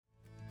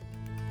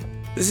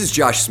This is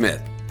Josh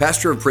Smith,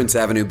 pastor of Prince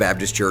Avenue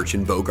Baptist Church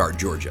in Bogart,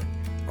 Georgia.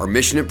 Our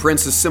mission at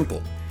Prince is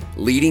simple,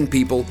 leading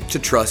people to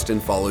trust and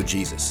follow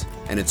Jesus.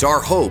 And it's our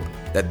hope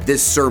that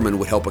this sermon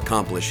would help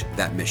accomplish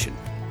that mission.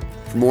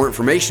 For more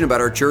information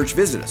about our church,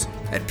 visit us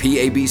at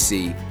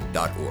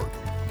pabc.org.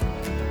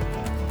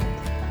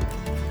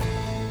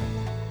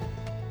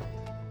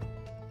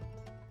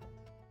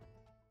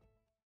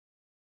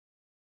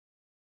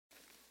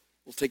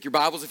 Well, take your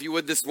Bibles, if you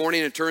would, this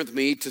morning and turn with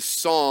me to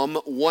Psalm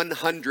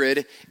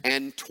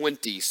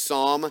 120.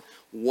 Psalm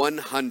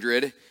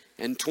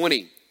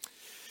 120.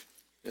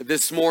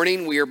 This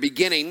morning, we are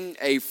beginning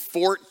a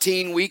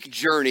 14-week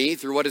journey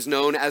through what is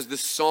known as the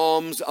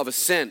Psalms of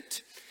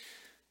Ascent.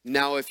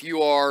 Now, if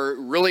you are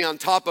really on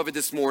top of it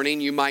this morning,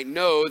 you might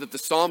know that the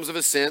Psalms of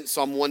Ascent,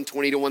 Psalm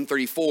 120 to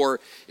 134,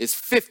 is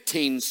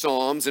 15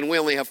 Psalms, and we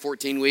only have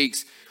 14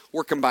 weeks.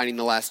 We're combining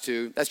the last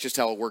two. That's just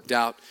how it worked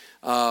out.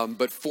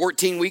 But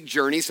 14-week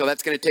journey, so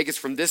that's going to take us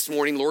from this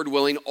morning, Lord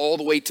willing, all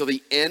the way till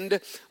the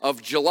end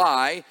of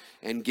July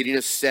and getting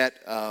us set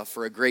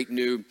for a great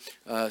new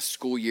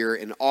school year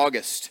in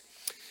August.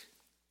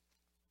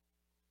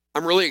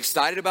 I'm really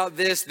excited about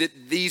this,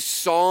 that these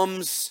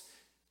Psalms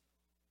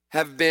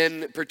have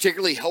been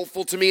particularly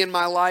helpful to me in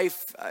my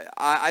life.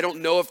 I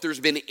don't know if there's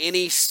been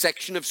any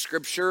section of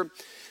Scripture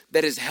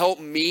that has helped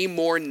me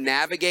more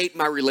navigate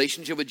my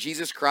relationship with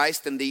Jesus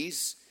Christ than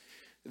these.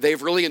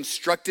 They've really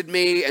instructed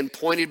me and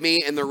pointed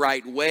me in the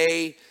right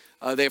way.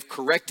 They have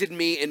corrected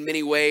me in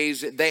many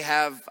ways. They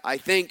have, I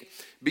think,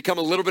 become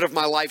a little bit of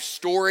my life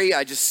story.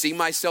 I just see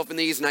myself in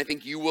these, and I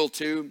think you will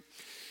too.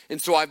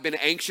 And so I've been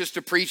anxious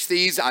to preach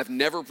these. I've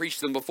never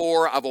preached them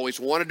before. I've always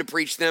wanted to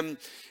preach them.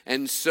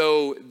 And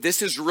so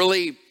this is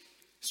really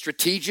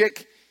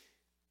strategic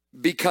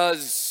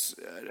because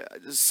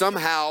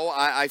somehow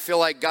I feel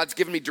like God's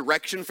given me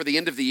direction for the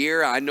end of the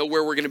year. I know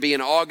where we're going to be in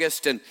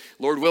August, and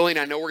Lord willing,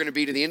 I know we're going to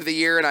be to the end of the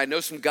year, and I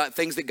know some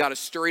things that God is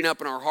stirring up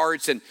in our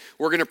hearts, and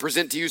we're going to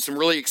present to you some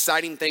really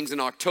exciting things in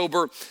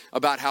October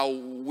about how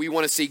we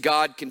want to see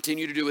God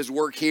continue to do his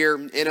work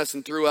here in us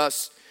and through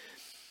us.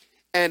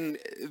 And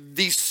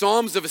these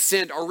Psalms of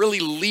Ascent are really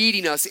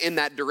leading us in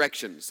that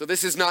direction. So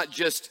this is not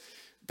just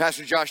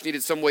Pastor Josh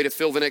needed some way to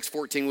fill the next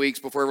 14 weeks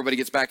before everybody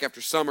gets back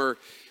after summer.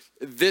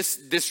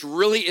 This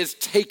really is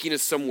taking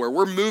us somewhere.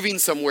 We're moving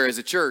somewhere as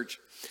a church.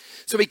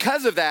 So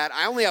because of that,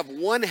 I only have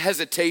one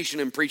hesitation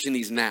in preaching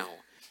these now.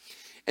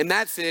 And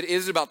that's it. It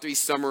is about to be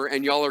summer,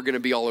 and y'all are going to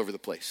be all over the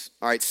place.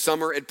 All right,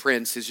 summer at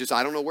Prince is just,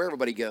 I don't know where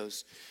everybody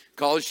goes.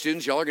 College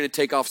students, y'all are going to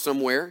take off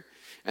somewhere.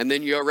 And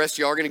then the rest of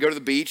y'all are going to go to the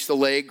beach, the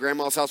lake,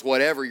 grandma's house,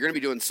 whatever. You're going to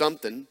be doing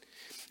something.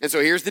 And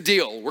so here's the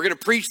deal. We're going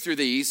to preach through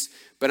these,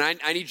 but I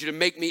need you to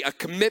make me a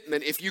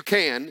commitment if you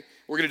can.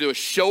 We're going to do a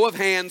show of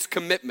hands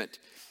commitment.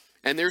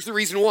 And there's the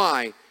reason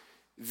why.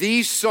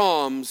 These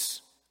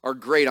Psalms are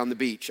great on the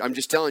beach. I'm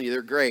just telling you,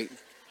 they're great.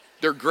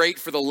 They're great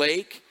for the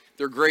lake.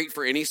 They're great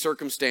for any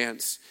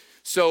circumstance.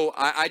 So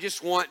I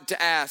just want to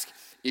ask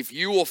if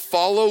you will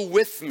follow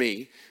with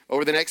me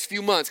over the next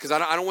few months, because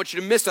I don't want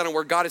you to miss out on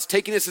where God is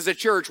taking us as a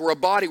church. We're a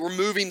body. We're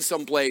moving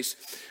someplace.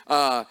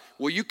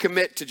 Will you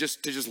commit to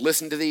just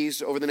listen to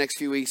these over the next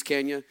few weeks,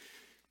 can you?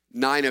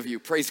 9 of you.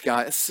 Praise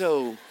God.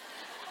 So...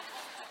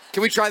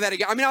 Can we try that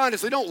again? I mean,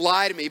 honestly, don't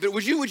lie to me, but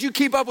would you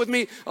keep up with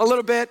me a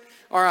little bit?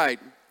 All right,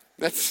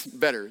 that's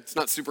better. It's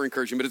not super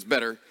encouraging, but it's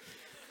better.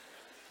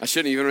 I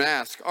shouldn't even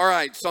ask. All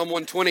right, Psalm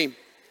 120.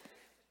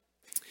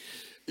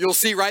 You'll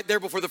see right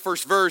there before the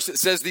first verse, it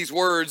says these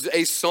words,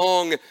 a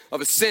song of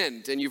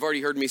ascent. And you've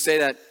already heard me say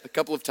that a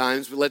couple of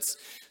times, but let's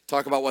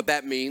talk about what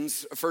that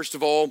means. First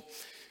of all,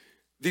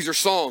 these are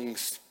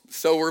songs.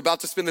 So we're about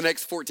to spend the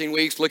next 14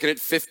 weeks looking at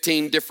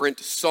 15 different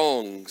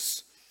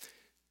songs.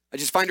 I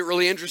just find it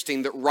really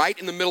interesting that right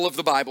in the middle of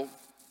the Bible,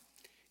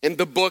 in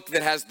the book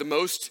that has the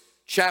most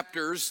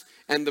chapters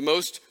and the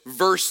most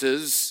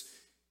verses,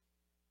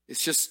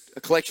 it's just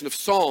a collection of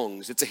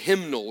songs. It's a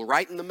hymnal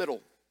right in the middle.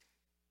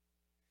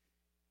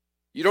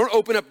 You don't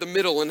open up the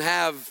middle and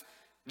have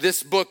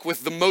this book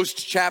with the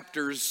most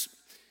chapters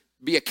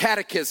be a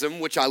catechism,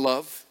 which I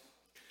love,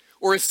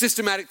 or a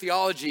systematic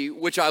theology,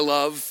 which I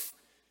love.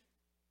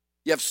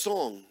 You have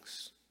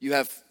songs. You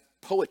have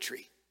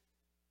poetry.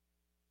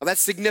 Well,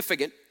 that's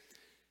significant.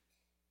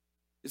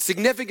 It's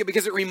significant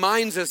because it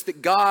reminds us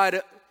that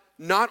God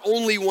not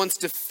only wants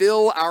to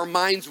fill our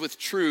minds with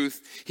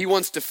truth, he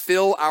wants to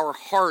fill our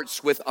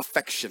hearts with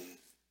affection.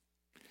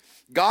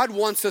 God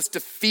wants us to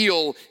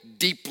feel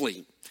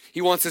deeply.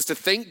 He wants us to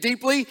think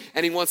deeply,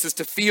 and he wants us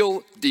to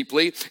feel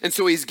deeply. And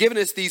so he's given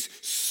us these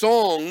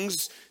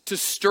songs to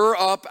stir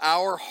up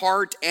our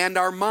heart and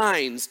our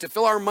minds, to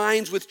fill our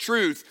minds with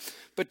truth,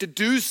 but to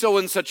do so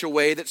in such a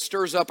way that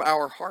stirs up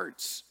our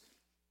hearts.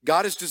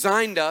 God has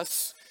designed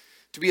us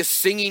to be a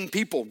singing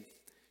people.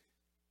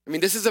 I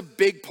mean, this is a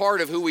big part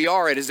of who we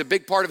are. It is a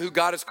big part of who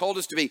God has called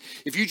us to be.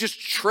 If you just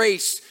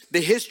trace the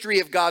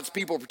history of God's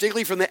people,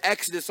 particularly from the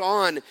Exodus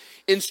on,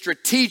 in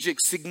strategic,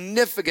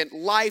 significant,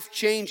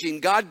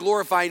 life-changing,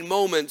 God-glorifying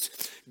moments,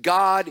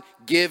 God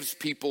gives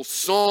people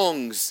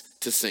songs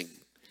to sing.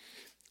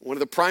 One of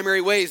the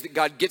primary ways that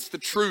God gets the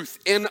truth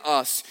in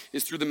us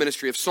is through the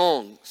ministry of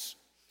songs.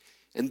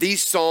 And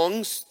these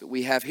songs that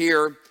we have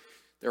here,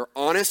 they're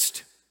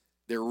honest,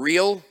 they're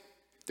real,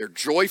 they're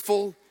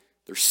joyful,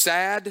 they're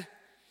sad.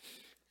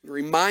 It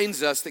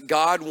reminds us that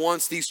God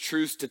wants these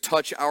truths to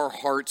touch our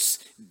hearts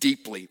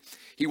deeply.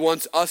 He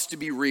wants us to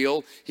be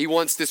real. He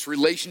wants this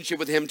relationship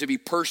with him to be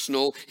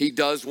personal. He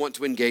does want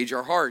to engage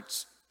our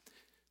hearts.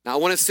 Now, I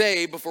want to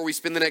say, before we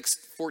spend the next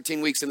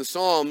 14 weeks in the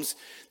Psalms,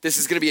 this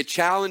is going to be a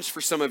challenge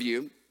for some of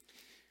you,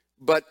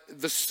 but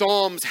the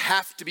Psalms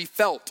have to be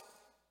felt.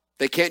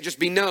 They can't just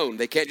be known.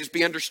 They can't just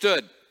be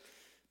understood.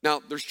 Now,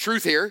 there's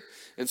truth here,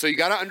 and so you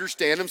got to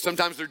understand them.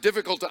 Sometimes they're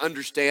difficult to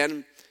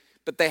understand,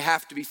 but they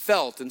have to be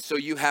felt, and so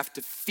you have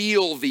to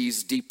feel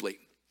these deeply.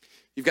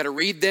 You've got to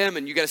read them,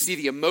 and you've got to see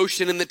the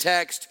emotion in the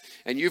text,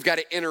 and you've got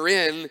to enter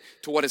in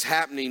to what is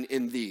happening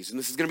in these. And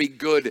this is going to be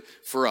good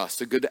for us,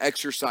 a good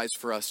exercise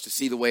for us to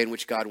see the way in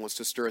which God wants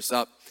to stir us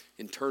up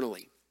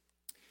internally.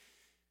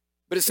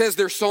 But it says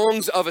they're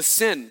songs of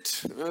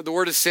ascent. The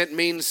word ascent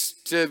means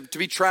to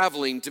be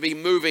traveling, to be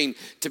moving,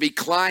 to be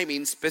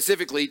climbing,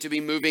 specifically to be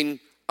moving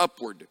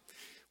upward.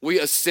 We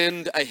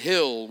ascend a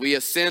hill, we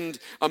ascend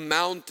a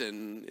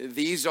mountain.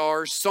 These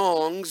are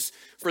songs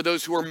for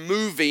those who are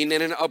moving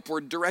in an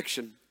upward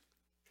direction.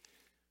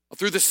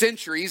 Through the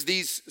centuries,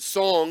 these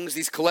songs,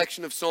 these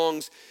collection of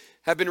songs,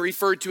 have been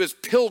referred to as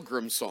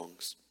pilgrim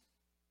songs.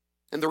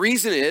 And the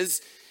reason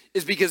is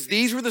because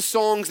these were the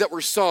songs that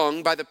were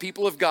sung by the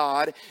people of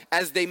God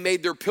as they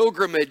made their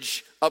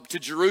pilgrimage up to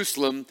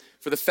Jerusalem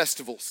for the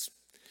festivals.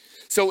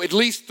 So at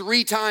least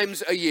 3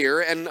 times a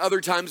year, and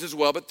other times as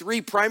well, but 3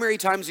 primary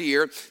times a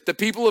year, the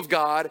people of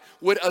God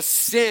would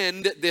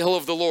ascend the hill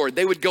of the Lord.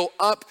 They would go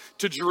up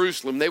to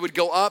Jerusalem. They would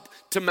go up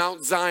to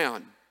Mount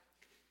Zion.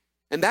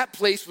 And that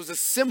place was a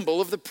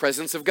symbol of the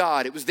presence of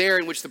God. It was there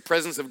in which the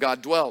presence of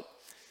God dwelt.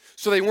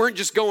 So they weren't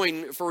just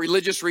going for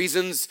religious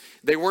reasons.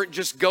 They weren't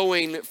just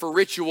going for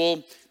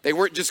ritual. They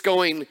weren't just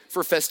going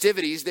for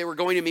festivities. They were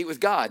going to meet with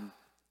God.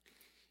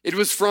 It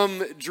was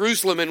from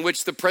Jerusalem in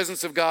which the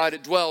presence of God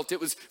dwelt. It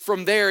was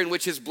from there in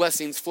which his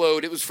blessings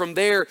flowed. It was from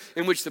there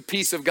in which the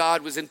peace of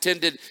God was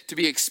intended to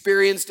be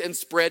experienced and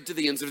spread to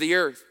the ends of the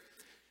earth.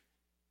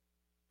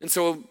 And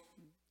so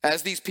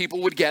as these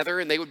people would gather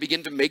and they would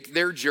begin to make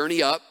their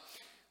journey up,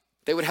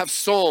 they would have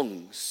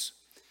songs.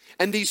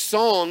 And these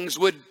songs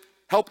would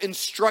help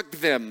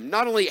instruct them,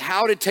 not only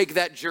how to take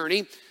that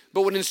journey,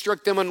 but would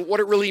instruct them on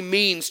what it really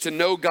means to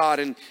know God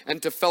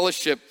and to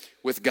fellowship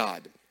with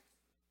God.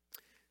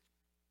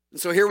 And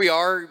so here we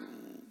are,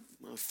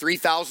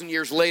 3,000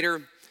 years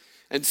later,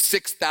 and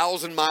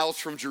 6,000 miles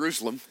from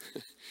Jerusalem.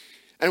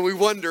 And we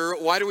wonder,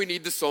 why do we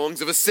need the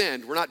songs of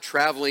ascent? We're not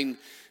traveling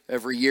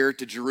every year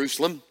to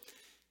Jerusalem.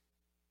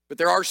 But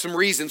there are some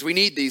reasons we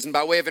need these. And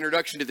by way of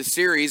introduction to the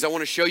series, I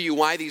want to show you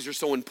why these are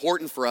so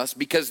important for us,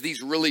 because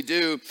these really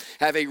do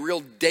have a real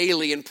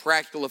daily and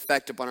practical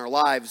effect upon our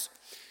lives.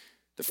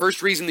 The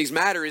first reason these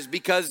matter is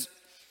because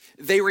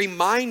they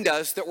remind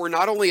us that we're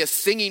not only a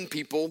singing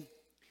people,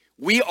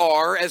 we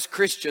are, as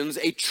Christians,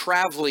 a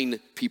traveling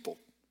people.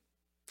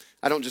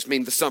 I don't just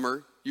mean the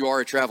summer, you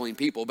are a traveling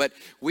people, but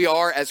we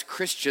are, as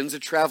Christians, a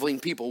traveling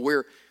people.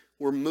 We're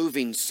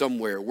moving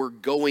somewhere. We're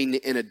going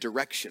in a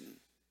direction.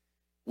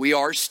 We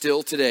are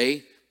still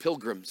today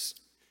pilgrims.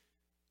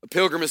 A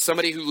pilgrim is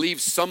somebody who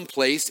leaves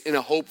someplace in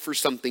a hope for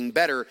something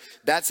better.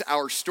 That's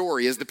our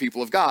story as the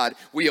people of God.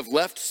 We have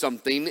left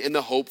something in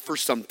the hope for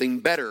something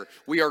better.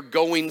 We are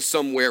going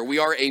somewhere. We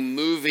are a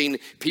moving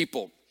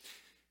people.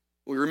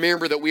 We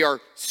remember that we are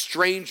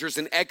strangers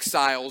and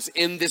exiles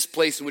in this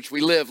place in which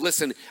we live.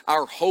 Listen,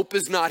 our hope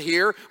is not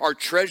here, our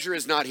treasure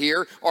is not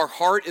here, our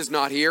heart is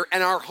not here,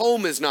 and our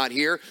home is not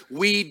here.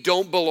 We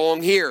don't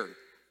belong here.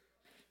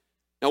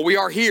 Now we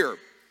are here,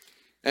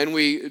 and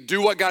we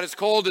do what God has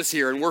called us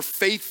here, and we're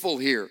faithful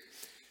here,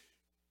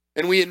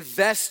 and we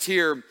invest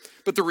here.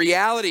 But the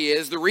reality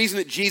is, the reason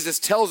that Jesus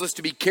tells us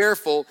to be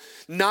careful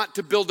not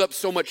to build up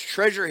so much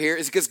treasure here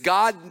is because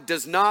God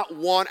does not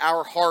want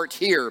our heart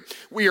here.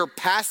 We are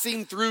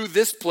passing through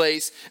this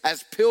place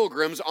as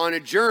pilgrims on a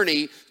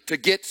journey to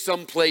get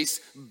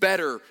someplace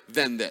better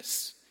than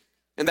this.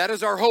 And that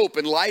is our hope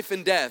in life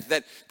and death,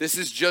 that this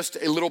is just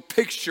a little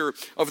picture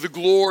of the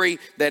glory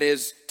that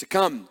is to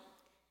come.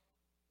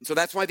 And so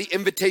that's why the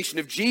invitation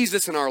of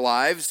Jesus in our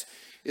lives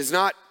is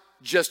not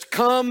just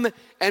come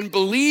and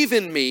believe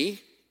in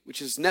me, which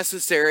is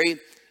necessary.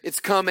 It's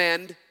come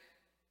and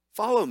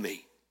follow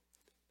me.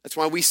 That's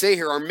why we say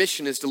here our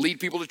mission is to lead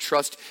people to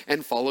trust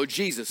and follow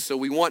Jesus. So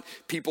we want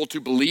people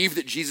to believe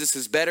that Jesus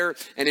is better,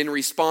 and in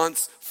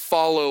response,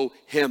 follow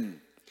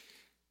him.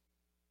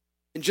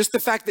 And just the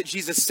fact that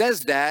Jesus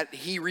says that,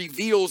 he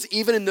reveals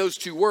even in those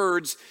 2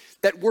 words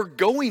that we're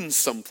going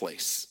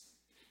someplace,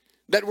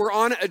 that we're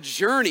on a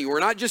journey. We're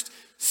not just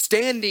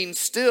standing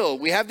still.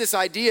 We have this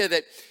idea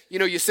that,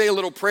 you say a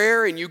little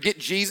prayer and you get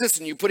Jesus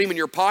and you put him in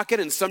your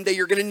pocket, and someday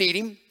you're going to need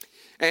him.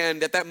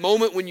 And at that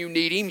moment when you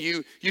need him,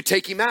 you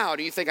take him out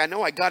and you think, I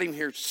know I got him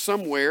here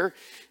somewhere.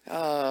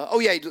 Oh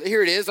yeah,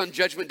 here it is on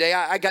Judgment Day.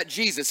 I got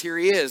Jesus, here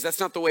he is. That's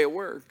not the way it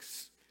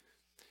works.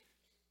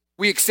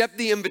 We accept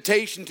the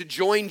invitation to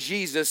join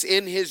Jesus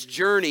in his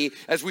journey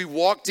as we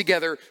walk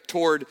together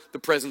toward the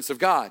presence of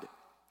God.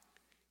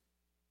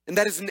 And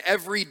that is an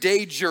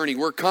everyday journey.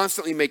 We're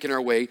constantly making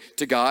our way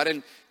to God,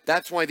 and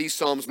that's why these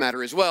Psalms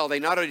matter as well.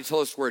 They not only tell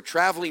us we're a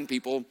traveling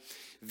people,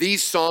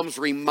 these Psalms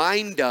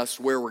remind us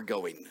where we're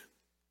going.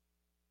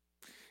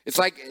 It's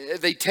like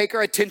they take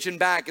our attention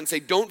back and say,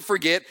 don't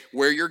forget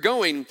where you're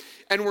going.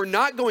 And we're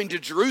not going to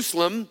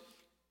Jerusalem,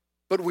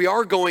 but we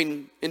are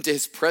going into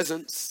his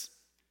presence.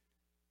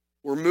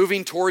 We're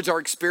moving towards our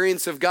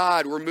experience of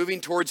God. We're moving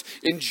towards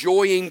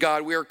enjoying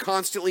God. We are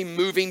constantly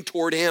moving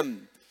toward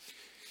him.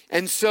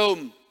 And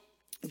so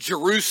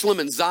Jerusalem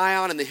and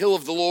Zion and the hill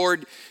of the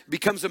Lord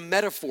becomes a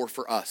metaphor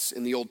for us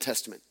in the Old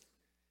Testament.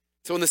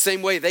 So in the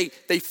same way they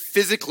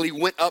physically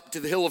went up to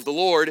the hill of the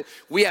Lord,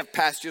 we have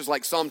passages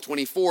like Psalm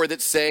 24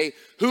 that say,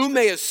 who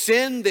may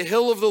ascend the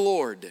hill of the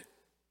Lord?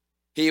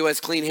 He who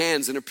has clean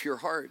hands and a pure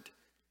heart.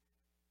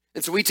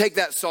 And so we take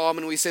that psalm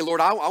and we say,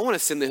 Lord, I want to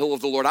ascend the hill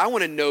of the Lord. I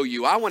want to know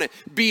you. I want to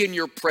be in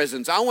your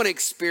presence. I want to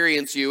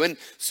experience you. And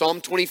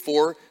Psalm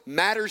 24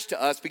 matters to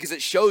us because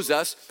it shows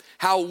us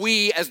how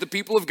we as the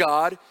people of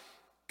God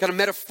kind of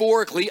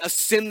metaphorically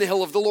ascend the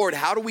hill of the Lord.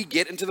 How do we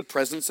get into the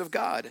presence of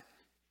God?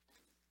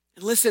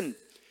 And listen,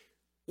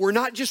 we're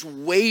not just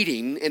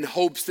waiting in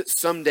hopes that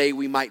someday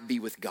we might be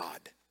with God.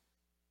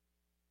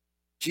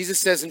 Jesus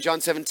says in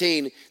John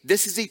 17,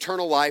 this is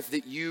eternal life,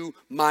 that you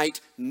might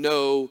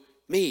know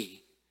me.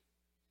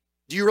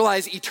 Do you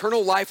realize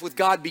eternal life with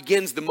God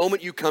begins the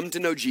moment you come to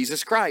know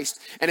Jesus Christ?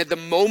 And at the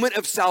moment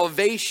of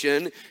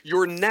salvation,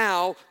 you're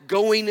now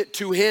going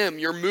to him.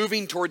 You're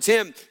moving towards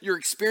him. You're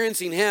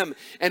experiencing him.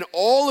 And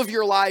all of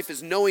your life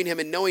is knowing him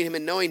and knowing him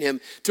and knowing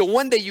him till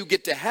one day you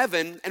get to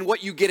heaven. And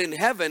what you get in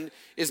heaven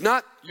is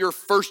not your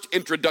first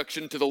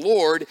introduction to the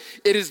Lord.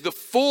 It is the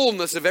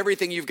fullness of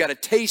everything you've got a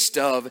taste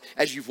of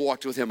as you've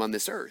walked with him on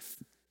this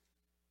earth.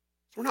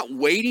 We're not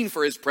waiting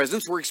for his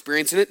presence. We're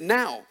experiencing it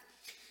now.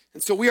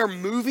 And so we are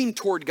moving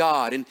toward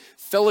God in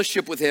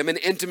fellowship with him and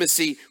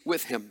intimacy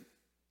with him.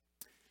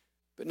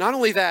 But not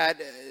only that,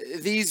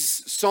 these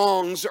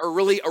songs are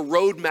really a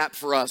roadmap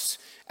for us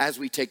as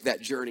we take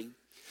that journey.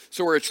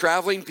 So we're a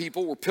traveling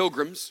people, we're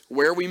pilgrims.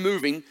 Where are we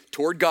moving?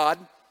 Toward God.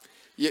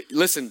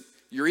 Listen,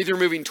 you're either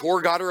moving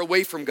toward God or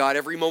away from God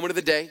every moment of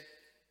the day.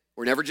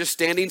 We're never just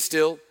standing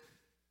still.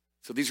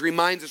 So these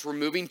reminds us we're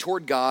moving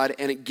toward God,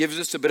 and it gives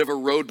us a bit of a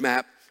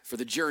roadmap for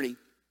the journey.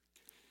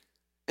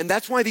 And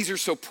that's why these are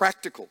so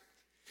practical.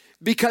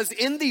 Because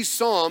in these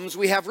Psalms,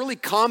 we have really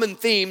common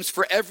themes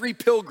for every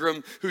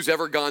pilgrim who's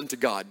ever gone to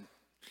God.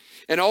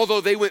 And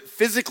although they went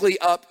physically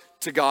up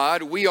to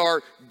God, we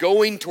are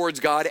going towards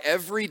God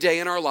every day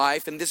in our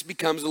life, and this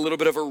becomes a little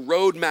bit of a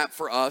roadmap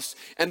for us.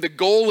 And the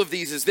goal of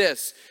these is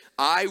this: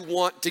 I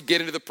want to get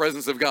into the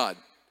presence of God.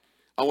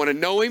 I want to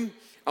know him.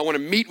 I want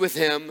to meet with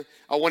him.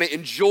 I want to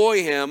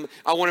enjoy him.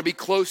 I want to be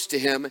close to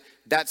him.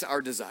 That's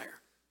our desire.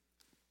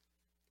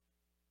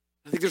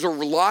 I think there's a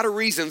lot of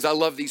reasons I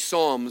love these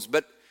Psalms,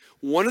 but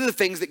one of the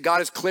things that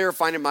God is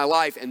clarifying in my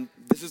life, and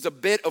this is a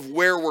bit of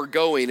where we're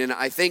going, and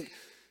I think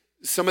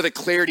some of the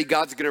clarity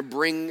God's going to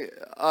bring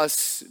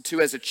us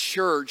to as a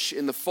church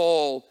in the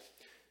fall,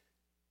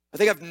 I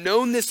think I've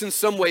known this in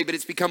some way, but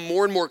it's become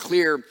more and more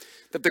clear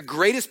that the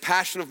greatest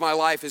passion of my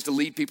life is to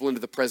lead people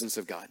into the presence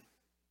of God.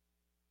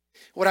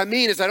 What I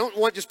mean is I don't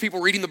want just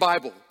people reading the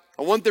Bible.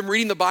 I want them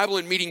reading the Bible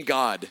and meeting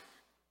God.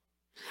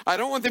 I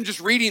don't want them just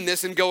reading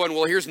this and going,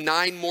 well, here's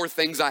 9 more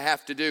things I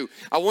have to do.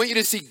 I want you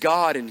to see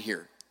God in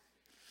here.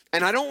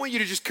 And I don't want you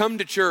to just come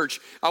to church.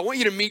 I want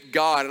you to meet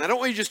God. And I don't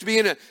want you just to be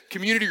in a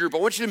community group. I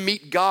want you to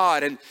meet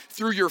God. And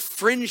through your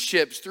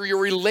friendships, through your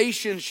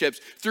relationships,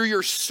 through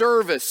your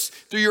service,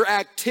 through your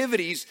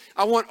activities,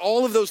 I want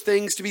all of those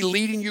things to be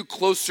leading you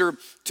closer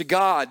to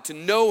God, to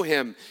know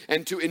him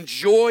and to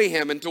enjoy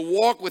him and to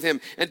walk with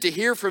him and to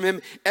hear from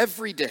him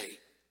every day.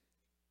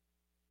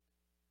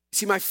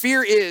 See, my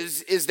fear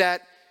is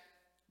that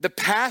the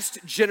past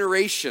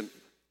generation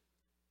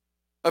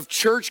of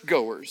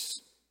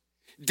churchgoers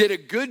did a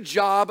good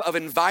job of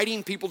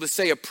inviting people to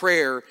say a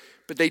prayer,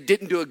 but they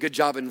didn't do a good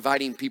job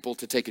inviting people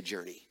to take a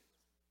journey.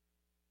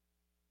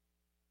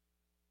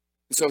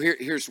 So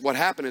here's what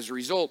happened as a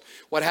result.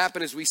 What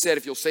happened is we said,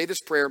 if you'll say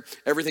this prayer,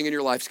 everything in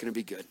your life is going to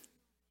be good.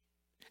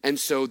 And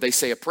so they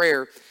say a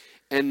prayer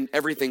and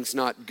everything's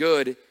not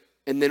good.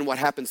 And then what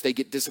happens? They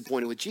get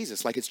disappointed with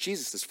Jesus, like it's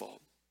Jesus'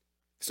 fault.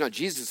 It's not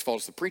Jesus' fault,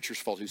 it's the preacher's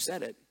fault who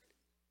said it.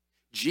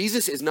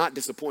 Jesus is not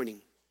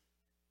disappointing.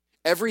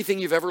 Everything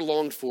you've ever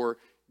longed for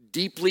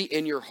deeply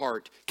in your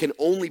heart can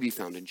only be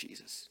found in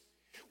Jesus.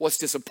 What's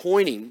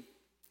disappointing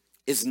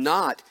is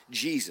not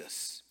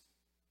Jesus.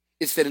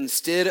 It's that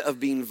instead of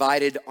being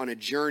invited on a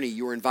journey,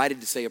 you were invited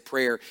to say a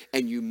prayer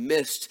and you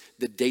missed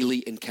the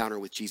daily encounter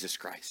with Jesus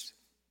Christ.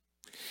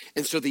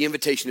 And so the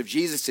invitation of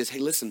Jesus is, hey,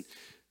 listen,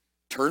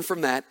 turn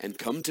from that and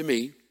come to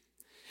me.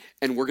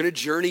 and we're going to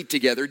journey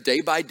together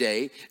day by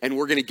day, and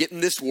we're going to get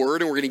in this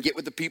word, and we're going to get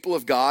with the people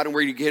of God, and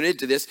we're going to get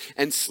into this,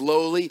 and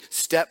slowly,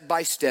 step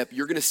by step,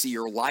 you're going to see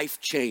your life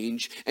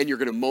change, and you're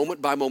going to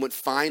moment by moment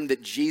find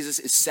that Jesus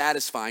is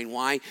satisfying.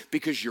 Why?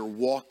 Because you're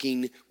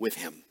walking with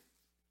him.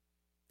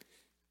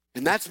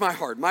 And that's my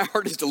heart. My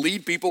heart is to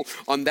lead people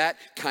on that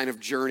kind of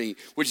journey,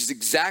 which is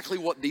exactly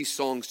what these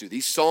songs do.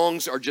 These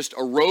songs are just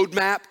a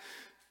roadmap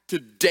to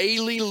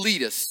daily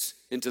lead us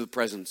into the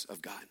presence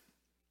of God.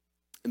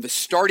 And the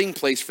starting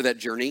place for that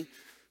journey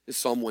is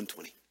Psalm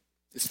 120.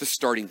 It's the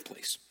starting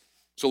place.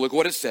 So look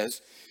what it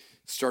says,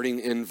 starting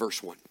in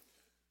verse 1.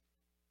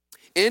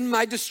 In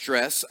my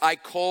distress, I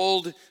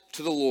called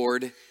to the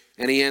Lord,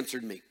 and he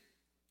answered me.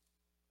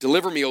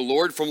 Deliver me, O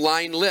Lord, from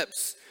lying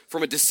lips,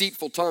 from a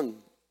deceitful tongue.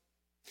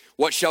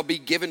 What shall be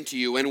given to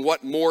you, and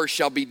what more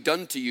shall be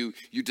done to you,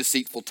 you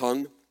deceitful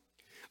tongue?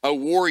 A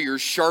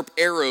warrior's sharp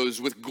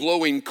arrows with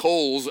glowing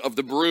coals of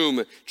the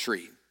broom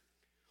tree.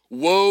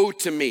 Woe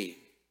to me!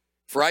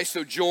 For I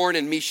sojourn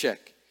in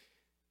Meshech,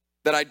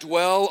 that I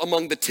dwell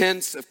among the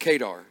tents of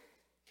Kedar.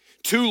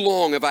 Too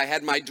long have I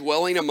had my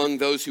dwelling among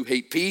those who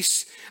hate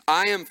peace.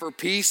 I am for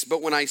peace,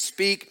 but when I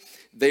speak,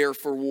 they are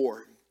for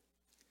war.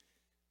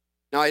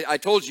 Now, I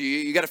told you,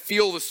 you got to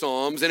feel the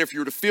Psalms, and if you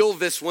were to feel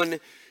this one,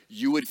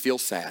 you would feel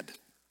sad.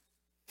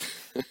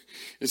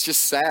 It's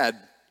just sad.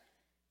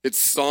 It's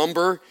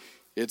somber.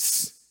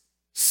 It's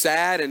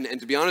sad, and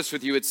to be honest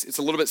with you, it's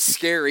a little bit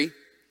scary.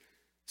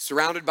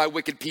 Surrounded by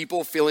wicked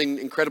people, feeling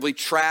incredibly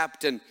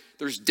trapped, and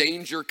there's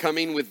danger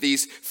coming with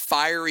these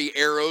fiery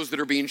arrows that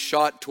are being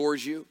shot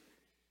towards you.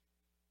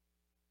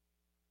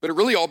 But it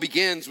really all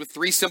begins with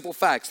three simple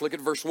facts. Look at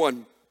verse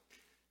 1.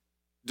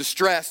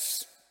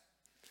 Distress,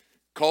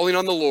 calling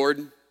on the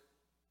Lord,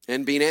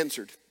 and being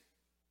answered.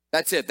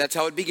 That's it. That's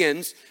how it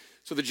begins.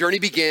 So the journey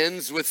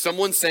begins with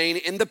someone saying,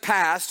 in the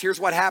past, here's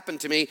what happened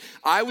to me.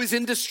 I was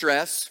in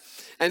distress,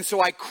 and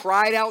so I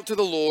cried out to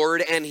the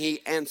Lord, and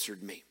he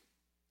answered me.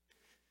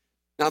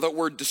 Now, that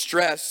word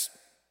distress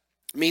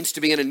means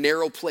to be in a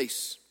narrow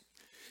place,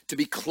 to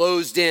be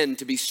closed in,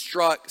 to be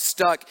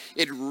stuck.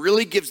 It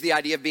really gives the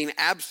idea of being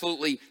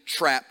absolutely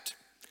trapped.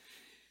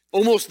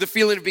 Almost the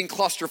feeling of being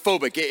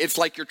claustrophobic. It's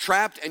like you're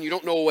trapped and you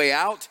don't know a way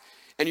out,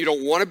 and you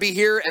don't want to be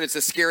here, and it's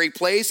a scary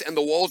place, and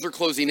the walls are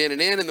closing in,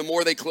 and the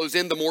more they close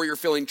in, the more you're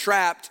feeling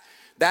trapped.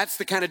 That's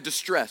the kind of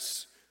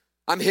distress.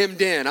 I'm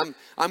hemmed in,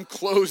 I'm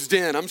closed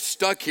in, I'm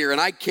stuck here, and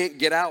I can't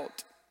get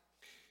out.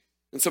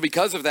 And so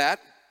because of that,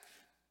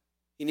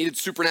 he needed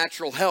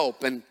supernatural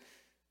help, and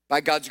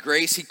by God's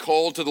grace, he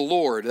called to the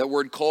Lord. That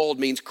word called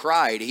means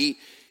cried. He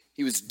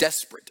was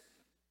desperate.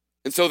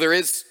 And so there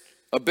is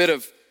a bit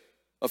of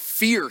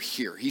fear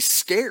here. He's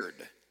scared.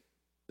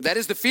 That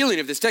is the feeling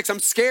of this text. I'm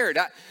scared.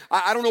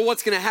 I don't know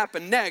what's going to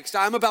happen next.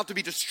 I'm about to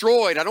be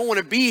destroyed. I don't want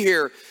to be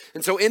here.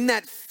 And so in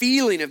that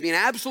feeling of being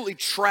absolutely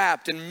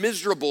trapped and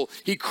miserable,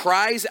 he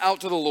cries out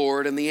to the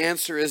Lord, and the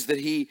answer is that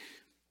he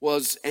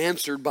was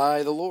answered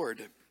by the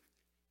Lord.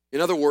 In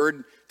other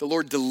words, the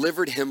Lord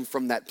delivered him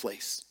from that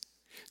place.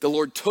 The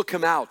Lord took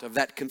him out of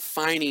that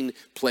confining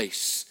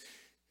place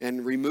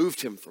and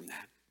removed him from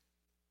that.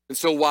 And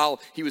so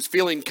while he was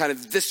feeling kind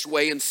of this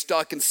way and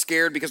stuck and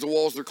scared because the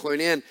walls were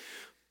closing in,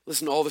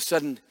 listen, all of a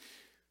sudden,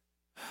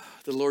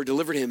 the Lord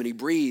delivered him, and he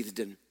breathed,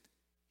 and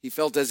he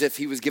felt as if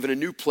he was given a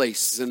new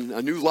place and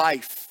a new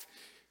life.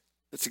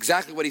 That's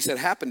exactly what he said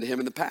happened to him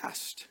in the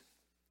past.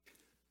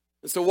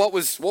 And so what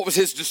was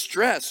his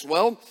distress?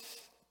 Well,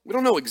 we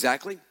don't know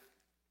exactly.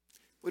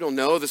 We don't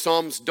know. The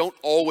Psalms don't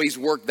always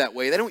work that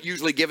way. They don't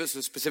usually give us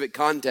a specific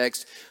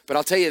context, but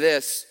I'll tell you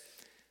this.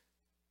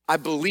 I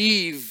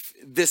believe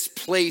this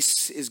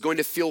place is going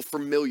to feel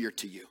familiar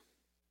to you.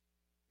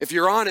 If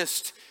you're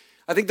honest,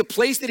 I think the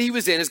place that he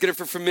was in is going to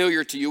feel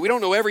familiar to you. We don't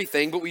know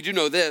everything, but we do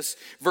know this.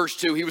 Verse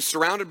 2, he was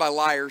surrounded by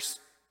liars.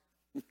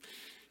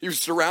 He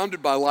was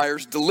surrounded by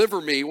liars. Deliver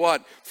me,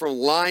 what? From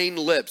lying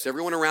lips.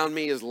 Everyone around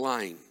me is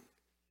lying.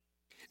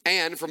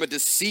 And from a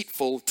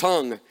deceitful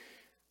tongue.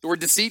 The word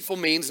deceitful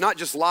means not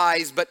just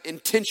lies, but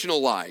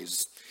intentional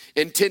lies,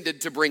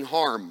 intended to bring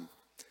harm.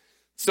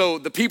 So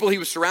the people he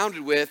was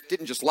surrounded with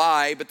didn't just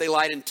lie, but they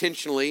lied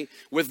intentionally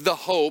with the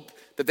hope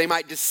that they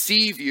might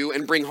deceive you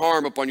and bring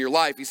harm upon your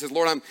life. He says,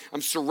 Lord,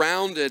 I'm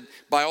surrounded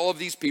by all of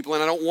these people,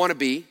 and I don't want to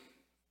be.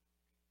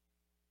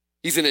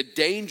 He's in a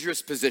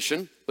dangerous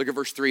position. Look at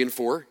verse 3 and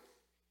 4.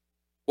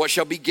 What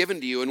shall be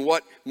given to you, and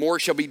what more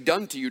shall be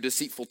done to you,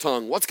 deceitful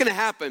tongue? What's going to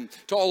happen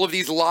to all of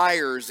these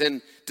liars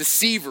and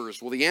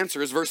deceivers? Well, the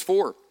answer is verse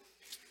 4.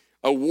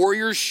 A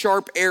warrior's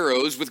sharp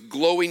arrows with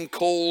glowing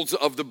coals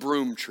of the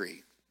broom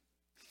tree.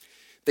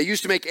 They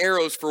used to make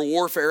arrows for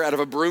warfare out of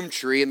a broom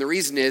tree, and the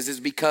reason is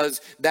because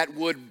that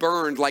wood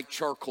burned like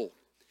charcoal.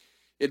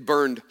 It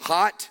burned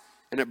hot,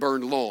 and it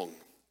burned long.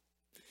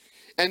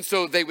 And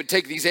so they would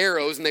take these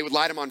arrows and they would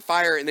light them on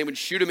fire and they would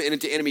shoot them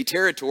into enemy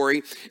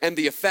territory. And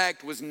the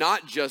effect was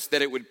not just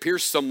that it would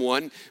pierce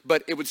someone,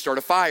 but it would start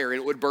a fire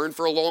and it would burn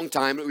for a long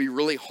time. It would be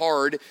really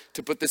hard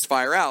to put this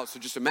fire out. So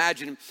just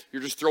imagine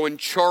you're just throwing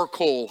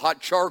hot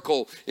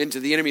charcoal into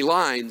the enemy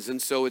lines.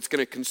 And so it's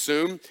going to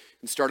consume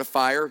and start a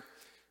fire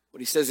What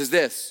he says is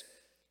this: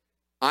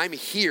 I'm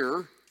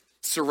here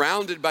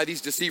surrounded by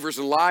these deceivers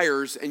and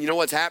liars, and you know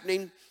what's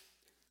happening?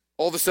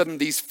 All of a sudden,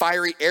 these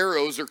fiery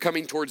arrows are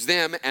coming towards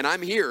them, and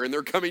I'm here, and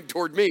they're coming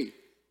toward me.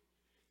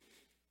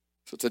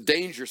 So it's a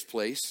dangerous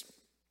place.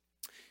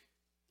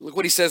 Look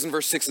what he says in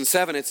verse 6 and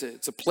 7.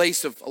 It's a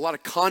place of a lot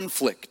of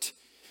conflict,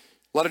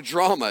 a lot of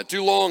drama.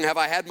 Too long have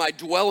I had my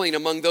dwelling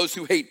among those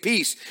who hate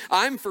peace.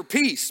 I'm for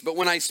peace, but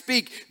when I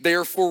speak, they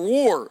are for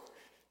war.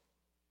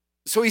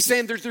 So he's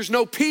saying there's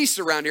no peace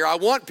around here. I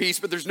want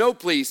peace, but there's no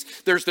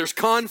peace. There's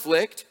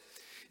conflict.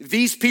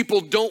 These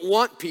people don't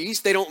want peace.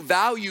 They don't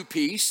value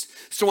peace.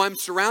 So I'm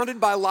surrounded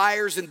by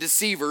liars and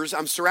deceivers.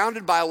 I'm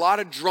surrounded by a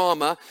lot of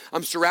drama.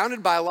 I'm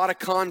surrounded by a lot of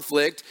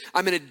conflict.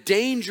 I'm in a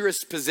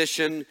dangerous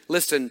position,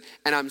 listen,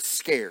 and I'm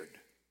scared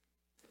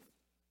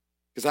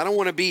because I don't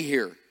want to be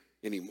here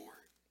anymore.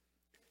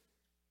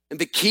 And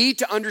the key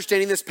to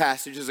understanding this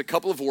passage is a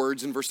couple of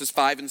words in verses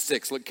 5 and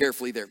 6. Look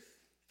carefully there.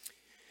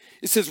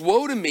 It says,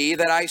 woe to me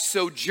that I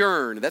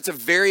sojourn. That's a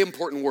very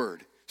important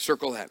word.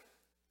 Circle that.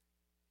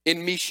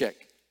 In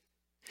Meshech.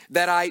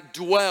 That I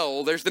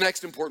dwell, there's the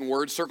next important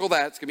word, circle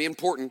that, it's going to be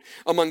important,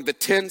 among the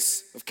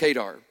tents of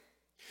Kedar.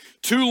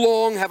 Too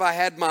long have I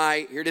had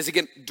my, here it is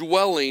again,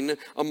 dwelling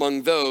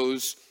among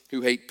those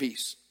who hate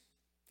peace.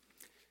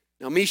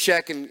 Now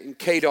Meshech and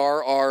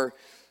Kedar are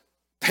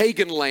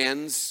pagan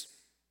lands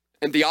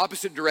and the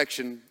opposite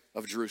direction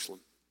of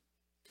Jerusalem.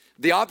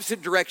 The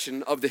opposite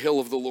direction of the hill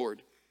of the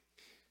Lord.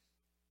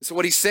 So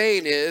what he's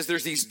saying is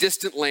there's these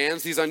distant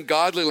lands, these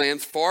ungodly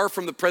lands, far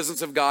from the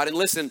presence of God. And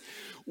listen,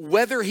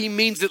 whether he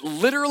means it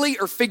literally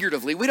or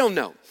figuratively, we don't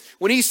know.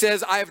 When he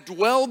says, I have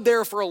dwelled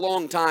there for a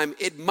long time,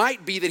 it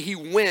might be that he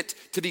went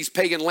to these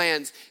pagan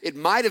lands. It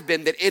might have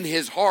been that in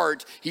his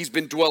heart, he's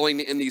been dwelling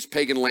in these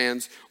pagan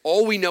lands.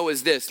 All we know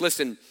is this,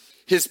 listen,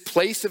 his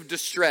place of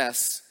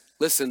distress,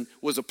 listen,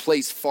 was a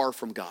place far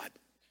from God.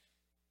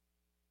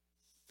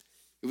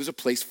 It was a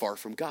place far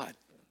from God.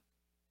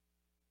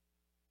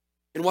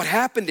 And what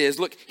happened is,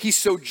 look, he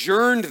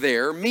sojourned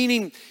there,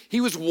 meaning he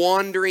was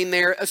wandering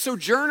there. A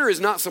sojourner is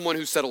not someone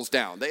who settles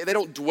down. They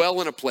don't dwell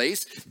in a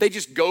place. They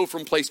just go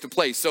from place to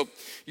place. So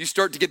you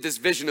start to get this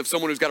vision of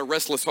someone who's got a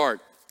restless heart.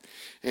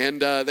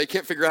 And they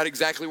can't figure out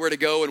exactly where to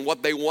go and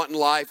what they want in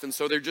life. And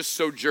so they're just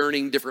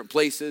sojourning different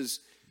places.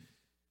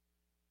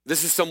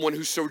 This is someone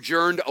who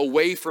sojourned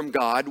away from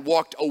God,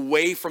 walked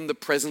away from the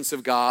presence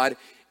of God.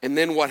 And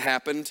then what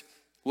happened?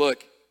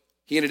 Look,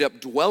 he ended up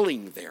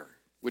dwelling there,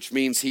 which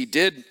means he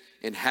did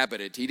inhabit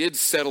it. He did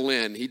settle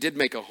in. He did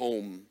make a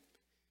home.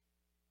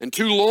 And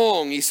too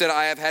long, he said,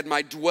 I have had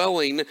my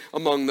dwelling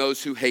among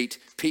those who hate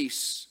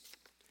peace.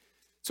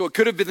 So it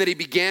could have been that he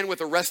began with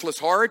a restless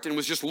heart and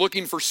was just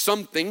looking for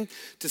something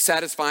to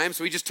satisfy him.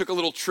 So he just took a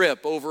little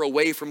trip over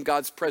away from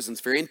God's presence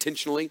very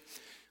intentionally.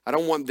 I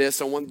don't want this,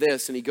 I want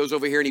this. And he goes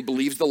over here and he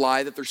believes the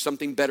lie that there's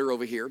something better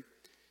over here.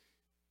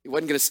 He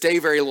wasn't going to stay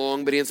very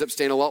long, but he ends up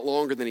staying a lot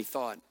longer than he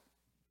thought.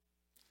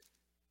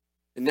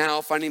 And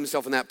now, finding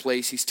himself in that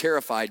place, he's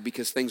terrified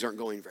because things aren't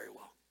going very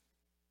well.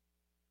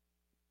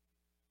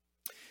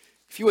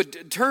 If you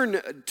would turn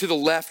to the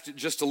left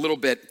just a little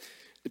bit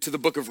to the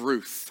book of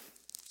Ruth.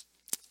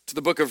 To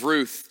the book of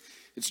Ruth.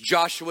 It's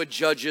Joshua,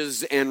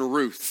 Judges, and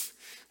Ruth.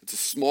 It's a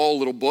small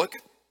little book.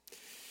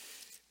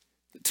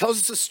 It tells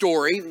us a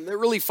story that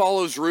really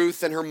follows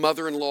Ruth and her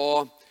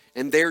mother-in-law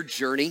and their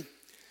journey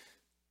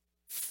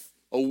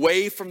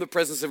away from the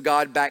presence of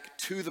God back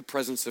to the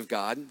presence of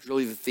God. It's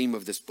really the theme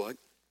of this book.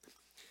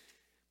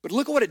 But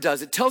look at what it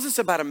does. It tells us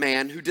about a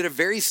man who did a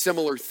very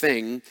similar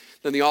thing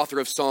than the author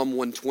of Psalm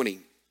 120.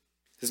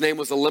 His name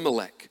was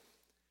Elimelech.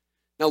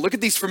 Now look at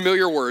these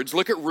familiar words.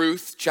 Look at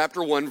Ruth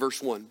chapter 1,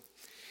 verse 1.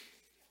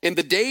 In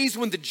the days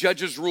when the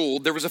judges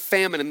ruled, there was a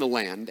famine in the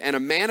land, and a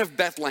man of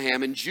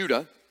Bethlehem in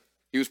Judah,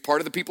 he was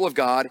part of the people of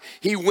God,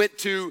 he went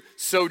to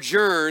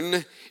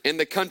sojourn in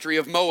the country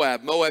of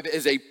Moab. Moab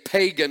is a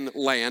pagan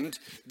land,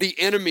 the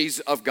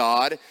enemies of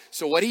God.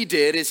 So what he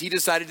did is he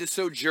decided to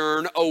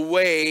sojourn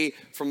away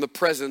from the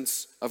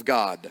presence of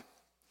God.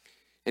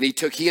 And he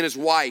and his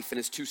wife and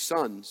his 2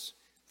 sons.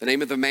 The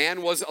name of the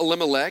man was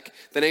Elimelech,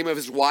 the name of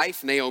his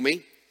wife,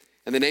 Naomi,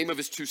 and the name of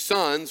his 2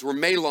 sons were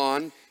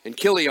Mahlon and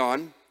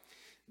Chilion.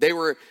 They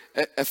were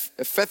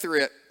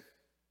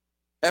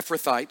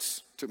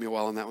Ephrathites. Took me a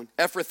while on that one.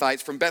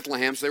 Ephrathites from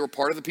Bethlehem, so they were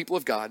part of the people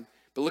of God.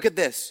 But look at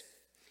this.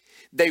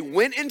 They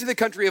went into the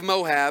country of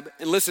Moab,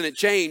 and listen, it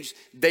changed.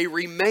 They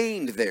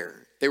remained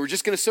there. They were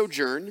just going to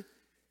sojourn,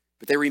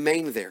 but they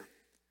remained there.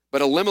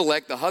 But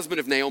Elimelech, the husband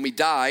of Naomi,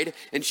 died,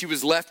 and she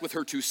was left with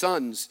her 2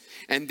 sons.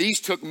 And these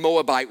took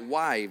Moabite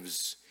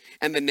wives.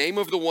 And the name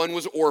of the one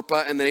was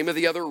Orpah, and the name of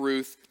the other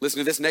Ruth. Listen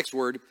to this next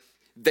word.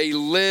 They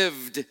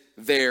lived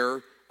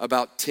there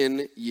about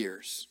 10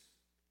 years.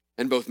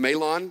 And both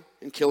Mahlon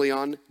and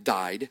Chilion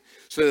died,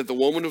 so that the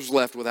woman was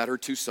left without her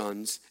 2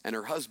 sons and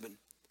her husband.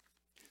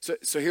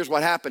 So here's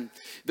what happened.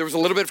 There was a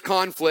little bit of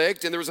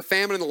conflict and there was a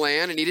famine in the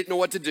land and he didn't know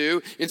what to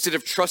do. Instead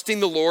of trusting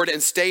the Lord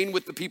and staying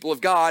with the people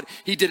of God,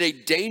 he did a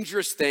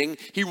dangerous thing.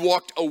 He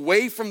walked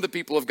away from the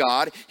people of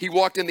God. He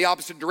walked in the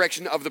opposite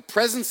direction of the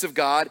presence of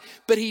God,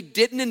 but he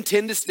didn't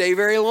intend to stay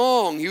very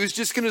long. He was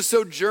just going to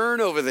sojourn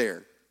over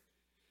there.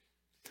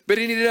 But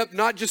he ended up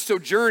not just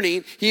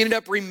sojourning, he ended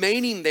up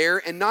remaining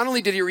there. And not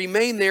only did he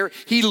remain there,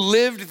 he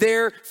lived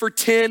there for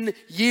 10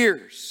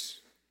 years.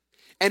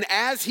 And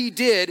as he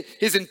did,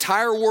 his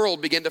entire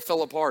world began to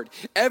fall apart.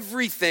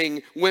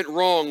 Everything went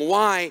wrong.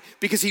 Why?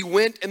 Because he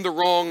went in the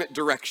wrong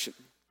direction.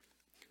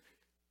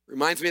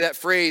 Reminds me of that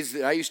phrase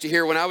that I used to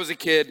hear when I was a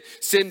kid: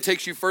 sin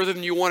takes you further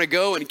than you want to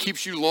go and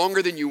keeps you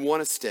longer than you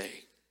want to stay.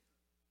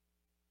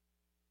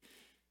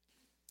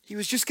 He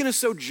was just going to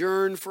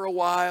sojourn for a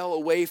while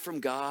away from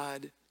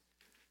God.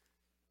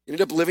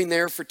 Ended up living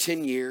there for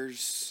 10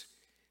 years.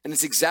 And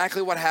it's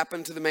exactly what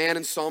happened to the man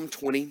in Psalm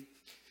 20.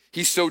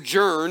 He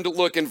sojourned,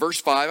 look in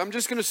verse 5, I'm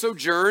just going to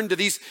sojourn to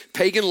these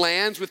pagan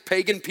lands with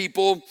pagan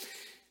people.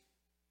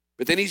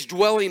 But then he's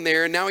dwelling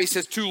there, and now he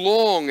says, too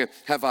long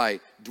have I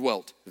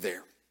dwelt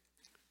there.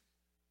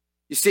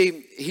 You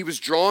see, he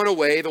was drawn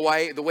away the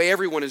way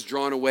everyone is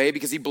drawn away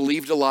because he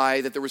believed a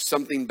lie that there was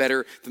something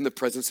better than the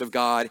presence of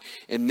God.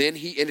 And then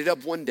he ended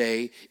up one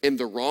day in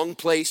the wrong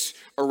place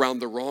around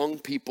the wrong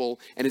people,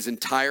 and his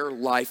entire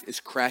life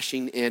is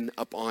crashing in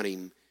upon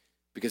him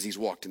because he's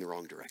walked in the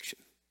wrong direction.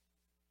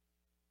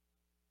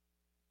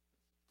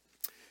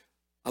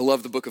 I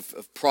love the book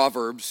of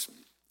Proverbs.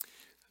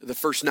 The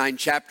first 9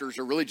 chapters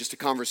are really just a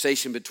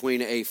conversation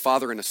between a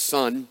father and a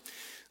son,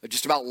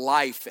 just about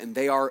life, and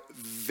they are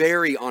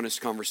very honest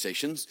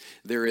conversations.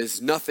 There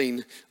is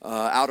nothing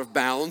out of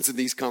bounds in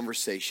these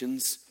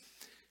conversations.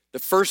 The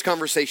first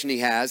conversation he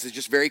has is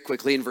just very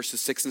quickly in verses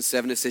 6 and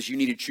 7. It says, you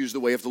need to choose the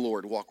way of the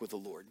Lord, walk with the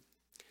Lord.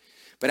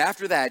 But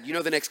after that, you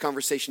know the next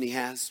conversation he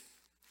has?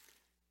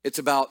 It's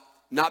about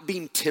not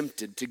being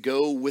tempted to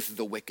go with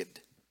the wicked.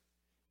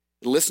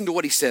 Listen to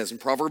what he says in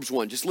Proverbs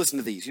 1. Just listen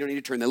to these. You don't need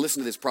to turn there.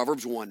 Listen to this.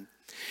 Proverbs 1.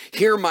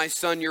 Hear, my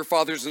son, your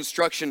father's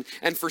instruction,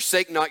 and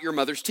forsake not your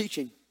mother's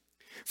teaching.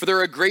 For there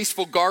are a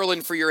graceful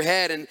garland for your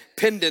head and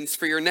pendants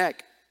for your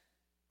neck.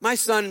 My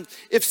son,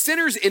 if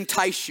sinners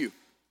entice you,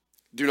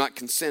 do not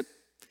consent.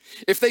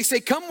 If they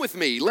say, come with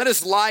me, let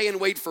us lie in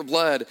wait for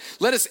blood.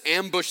 Let us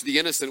ambush the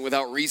innocent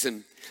without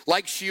reason.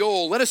 Like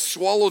Sheol, let us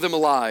swallow them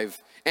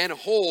alive, and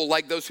whole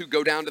like those who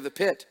go down to the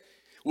pit.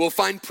 We'll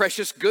find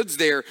precious goods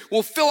there.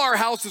 We'll fill our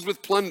houses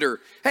with plunder.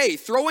 Hey,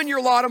 throw in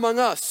your lot among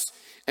us,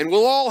 and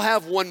we'll all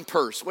have one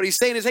purse. What he's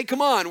saying is, hey,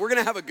 come on, we're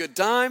going to have a good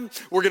time.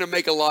 We're going to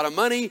make a lot of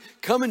money.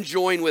 Come and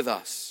join with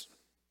us.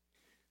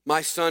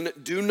 My son,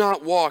 do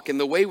not walk in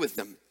the way with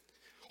them.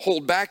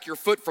 Hold back your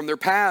foot from their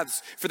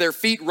paths, for their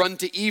feet run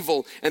to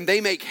evil, and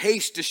they make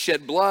haste to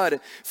shed blood.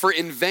 For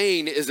in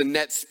vain is a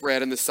net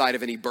spread in the sight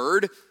of any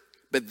bird.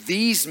 But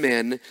these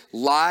men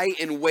lie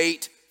in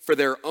wait for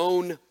their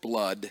own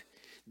blood.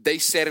 They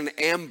set an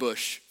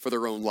ambush for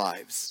their own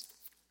lives.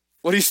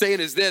 What he's saying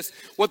is this: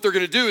 what they're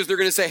going to do is they're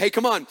going to say, hey,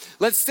 come on,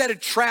 let's set a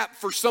trap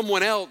for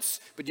someone else.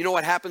 But you know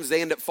what happens?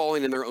 They end up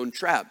falling in their own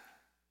trap.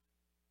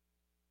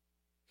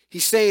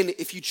 He's saying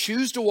if you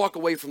choose to walk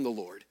away from the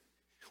Lord,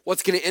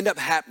 what's going to end up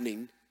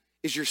happening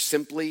is you're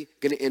simply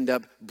going to end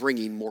up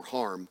bringing more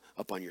harm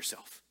upon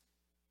yourself.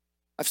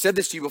 I've said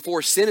this to you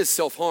before, sin is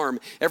self-harm.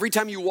 Every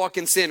time you walk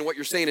in sin, what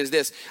you're saying is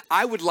this: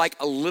 I would like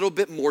a little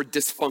bit more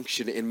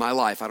dysfunction in my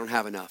life. I don't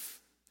have enough.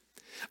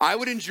 I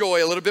would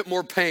enjoy a little bit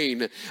more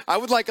pain. I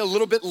would like a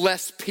little bit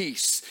less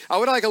peace. I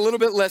would like a little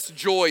bit less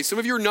joy. Some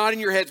of you are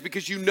nodding your heads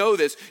because you know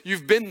this.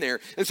 You've been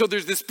there. And so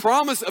there's this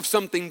promise of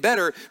something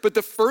better. But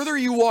the further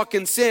you walk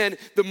in sin,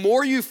 the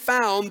more you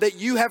found that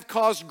you have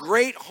caused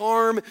great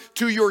harm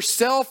to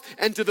yourself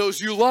and to those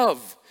you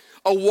love.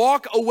 A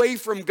walk away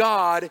from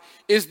God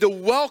is the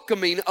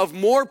welcoming of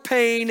more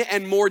pain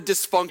and more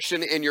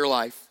dysfunction in your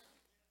life.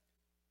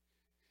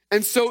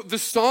 And so the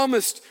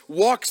psalmist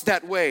walks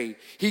that way.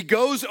 He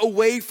goes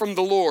away from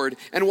the Lord.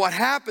 And what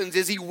happens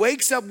is he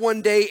wakes up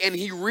one day and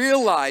he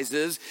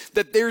realizes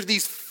that there's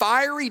these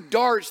fiery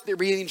darts that are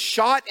being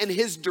shot in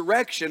his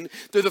direction.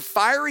 They're the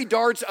fiery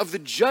darts of the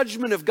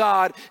judgment of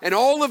God, and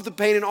all of the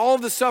pain and all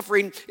of the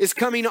suffering is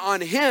coming on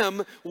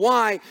him.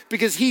 Why?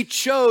 Because he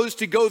chose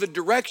to go the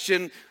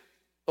direction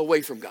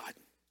away from God.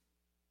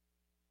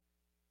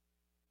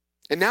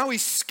 And now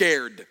he's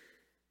scared.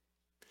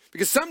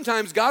 Because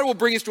sometimes God will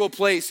bring us to a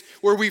place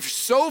where we've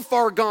so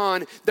far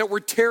gone that we're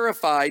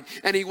terrified,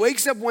 and he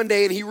wakes up one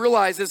day and he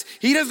realizes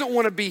he doesn't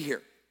want to be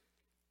here.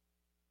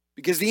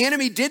 Because the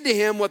enemy did to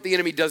him what the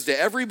enemy does to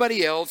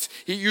everybody else.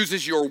 He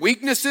uses your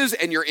weaknesses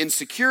and your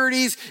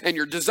insecurities and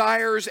your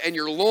desires and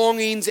your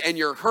longings and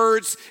your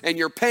hurts and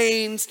your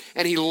pains,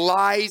 and he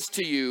lies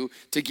to you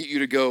to get you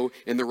to go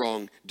in the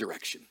wrong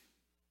direction.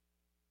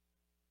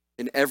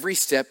 And every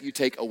step you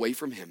take away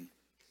from him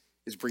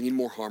is bringing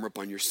more harm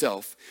upon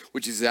yourself,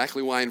 which is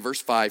exactly why in verse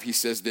 5 he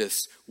says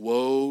this: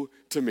 woe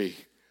to me,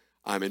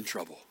 I'm in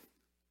trouble.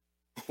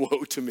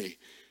 Woe to me.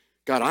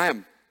 God,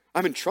 I'm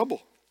in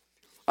trouble.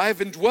 I have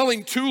been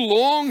dwelling too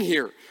long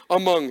here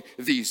among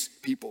these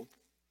people.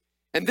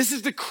 And this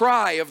is the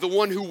cry of the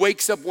one who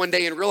wakes up one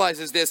day and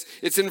realizes this.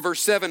 It's in verse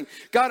 7.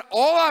 God,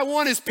 all I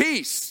want is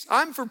peace.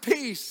 I'm for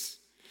peace.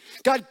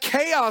 God,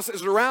 chaos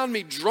is around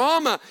me.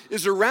 Drama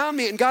is around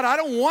me. And God, I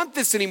don't want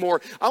this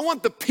anymore. I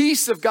want the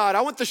peace of God.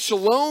 I want the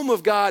shalom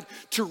of God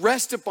to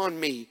rest upon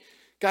me.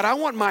 God, I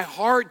want my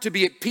heart to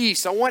be at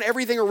peace. I want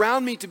everything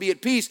around me to be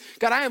at peace.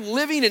 God, I am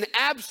living in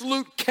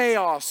absolute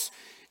chaos.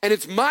 And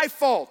it's my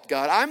fault,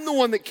 God. I'm the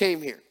one that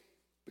came here.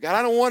 But God,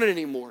 I don't want it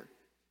anymore.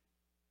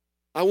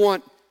 I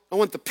want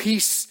the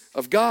peace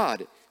of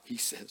God, he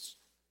says.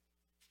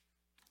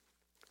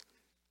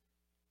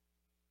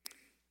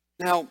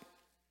 Now,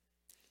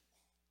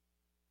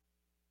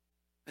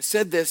 I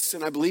said this,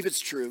 and I believe it's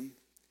true,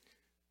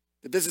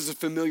 that this is a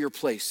familiar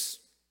place,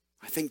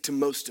 I think, to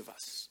most of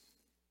us.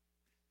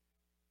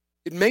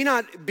 It may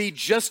not be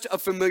just a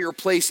familiar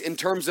place in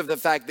terms of the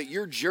fact that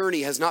your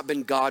journey has not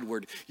been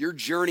Godward. Your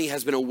journey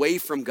has been away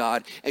from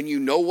God, and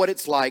you know what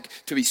it's like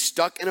to be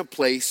stuck in a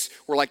place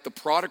where, like the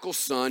prodigal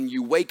son,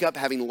 you wake up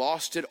having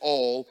lost it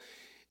all,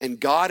 and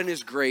God in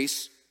his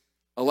grace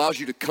allows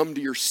you to come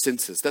to your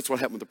senses. That's what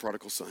happened with the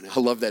prodigal son. I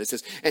love that. It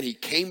says, and he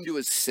came to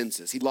his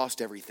senses. He lost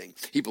everything.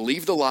 He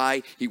believed a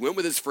lie. He went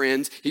with his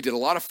friends. He did a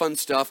lot of fun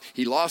stuff.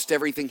 He lost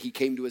everything. He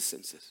came to his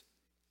senses.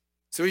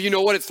 Some of you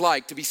know what it's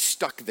like to be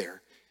stuck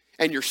there.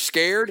 And you're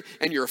scared,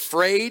 and you're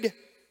afraid,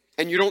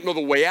 and you don't know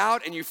the way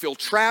out, and you feel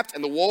trapped,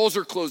 and the walls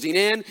are closing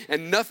in,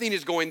 and nothing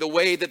is going the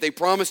way that they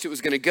promised it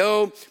was going to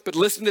go. But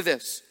listen to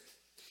this.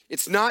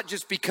 It's not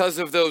just because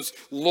of those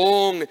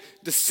long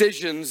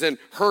decisions and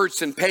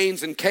hurts and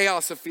pains and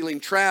chaos of feeling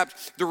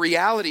trapped. The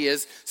reality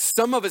is,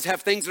 some of us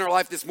have things in our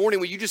life this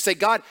morning where you just say,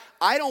 God,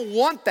 I don't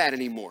want that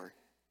anymore.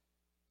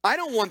 I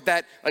don't want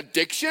that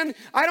addiction.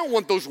 I don't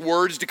want those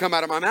words to come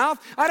out of my mouth.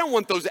 I don't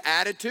want those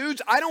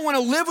attitudes. I don't want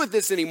to live with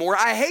this anymore.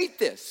 I hate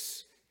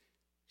this.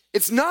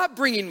 It's not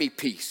bringing me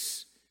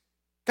peace.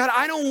 God,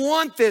 I don't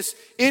want this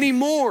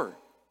anymore.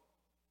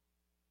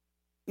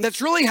 And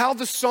that's really how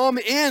the psalm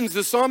ends.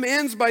 The psalm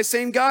ends by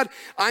saying, God,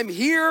 I'm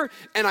here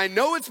and I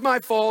know it's my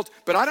fault,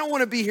 but I don't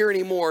want to be here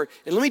anymore.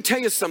 And let me tell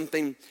you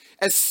something.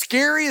 As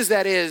scary as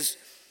that is,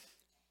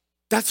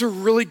 that's a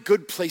really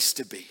good place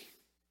to be.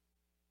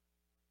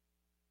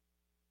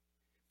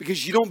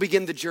 Because you don't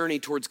begin the journey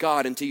towards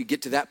God until you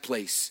get to that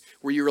place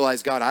where you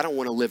realize, God, I don't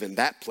want to live in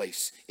that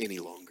place any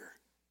longer.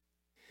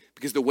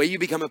 Because the way you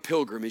become a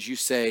pilgrim is you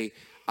say,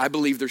 I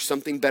believe there's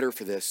something better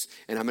for this,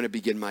 and I'm going to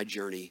begin my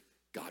journey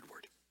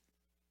Godward.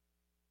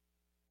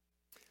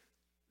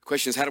 The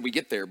question is, how do we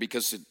get there?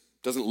 Because it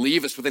doesn't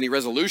leave us with any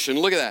resolution.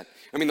 Look at that.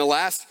 I mean, the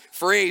last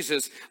phrase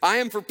is, I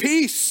am for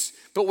peace,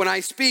 but when I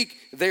speak,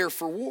 they are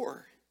for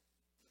war.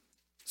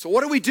 So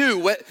what do we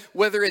do?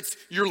 Whether it's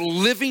you're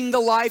living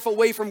the life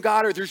away from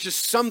God or there's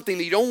just something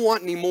that you don't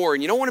want anymore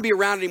and you don't want to be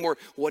around anymore,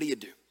 what do you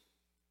do?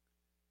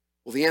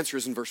 Well, the answer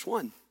is in verse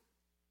 1.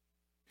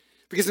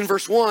 Because in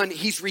verse 1,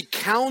 he's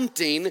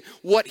recounting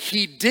what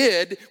he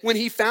did when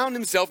he found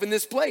himself in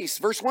this place.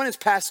 Verse 1 is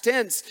past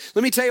tense.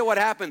 Let me tell you what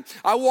happened.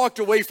 I walked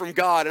away from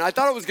God and I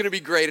thought it was going to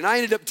be great and I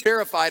ended up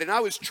terrified and I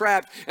was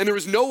trapped and there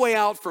was no way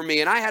out for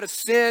me. And I had a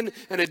sin,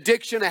 an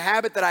addiction, a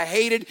habit that I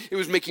hated. It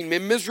was making me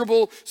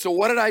miserable. So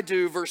what did I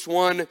do? Verse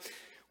 1,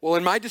 well,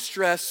 in my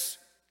distress,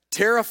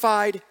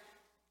 terrified,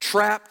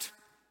 trapped,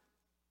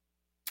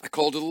 I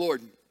called to the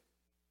Lord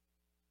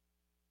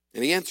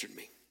and he answered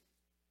me.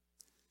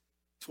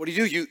 So what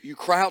do? You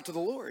cry out to the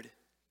Lord.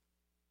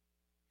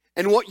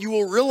 And what you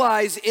will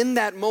realize in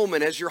that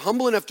moment, as you're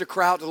humble enough to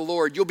cry out to the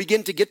Lord, you'll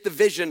begin to get the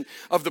vision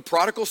of the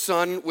prodigal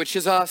son, which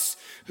is us,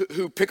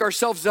 who pick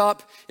ourselves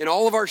up in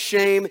all of our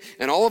shame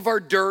and all of our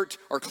dirt.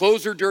 Our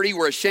clothes are dirty.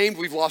 We're ashamed.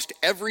 We've lost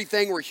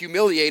everything. We're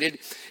humiliated.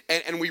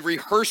 And we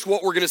rehearse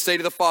what we're going to say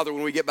to the Father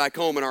when we get back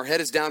home. And our head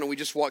is down and we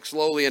just walk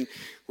slowly. And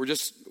we're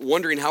just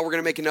wondering how we're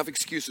going to make enough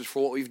excuses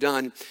for what we've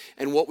done.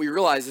 And what we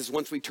realize is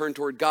once we turn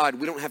toward God,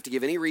 we don't have to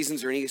give any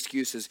reasons or any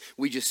excuses.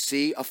 We just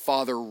see a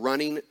Father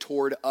running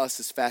toward us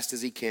as fast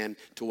as he can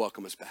to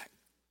welcome us back.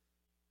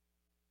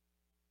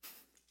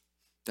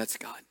 That's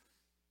God.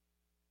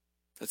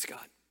 That's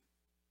God.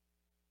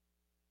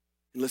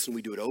 And listen,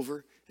 we do it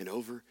over and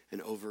over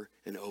and over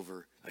and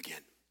over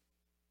again.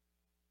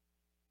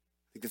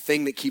 The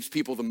thing that keeps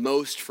people the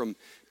most from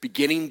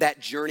beginning that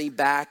journey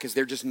back is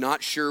they're just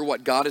not sure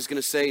what God is going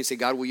to say and say,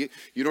 God, well,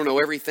 you don't know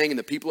everything and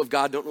the people of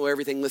God don't know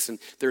everything. Listen,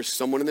 there's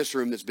someone in this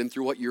room that's been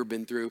through what you've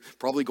been through,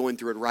 probably going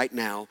through it right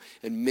now.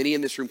 And many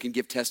in this room can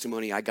give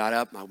testimony. I got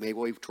up, I made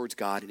my way towards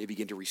God, and he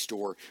began to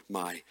restore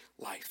my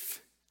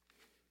life.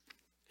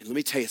 And let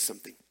me tell you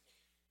something.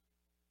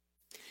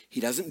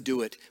 He doesn't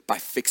do it by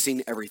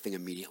fixing everything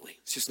immediately.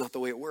 It's just not the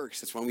way it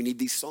works. That's why we need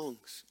these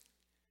songs.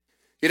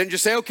 He didn't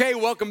just say, okay,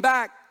 welcome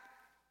back.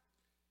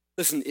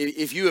 Listen,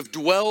 if you have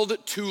dwelled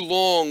too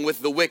long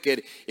with the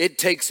wicked, it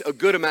takes a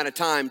good amount of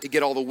time to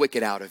get all the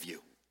wicked out of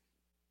you.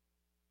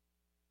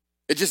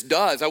 It just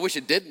does. I wish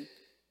it didn't,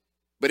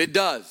 but it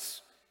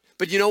does.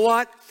 But you know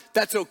what?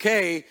 That's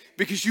okay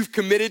because you've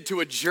committed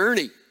to a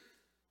journey.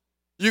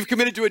 You've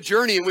committed to a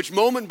journey in which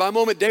moment by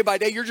moment, day by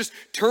day, you're just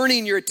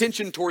turning your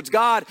attention towards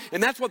God.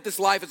 And that's what this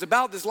life is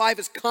about. This life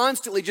is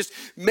constantly just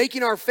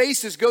making our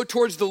faces go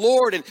towards the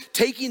Lord and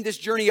taking this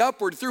journey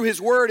upward through His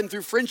Word and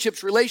through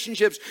friendships,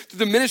 relationships, through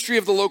the ministry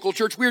of the local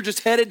church. We are just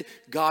headed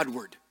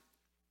Godward.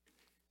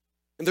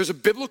 And there's a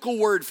biblical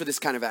word for this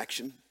kind of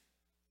action.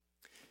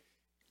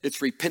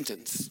 It's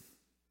repentance.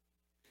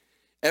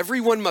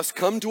 Everyone must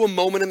come to a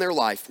moment in their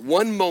life,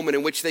 one moment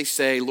in which they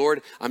say,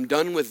 Lord, I'm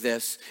done with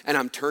this and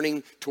I'm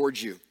turning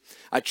towards you.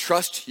 I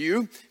trust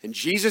you and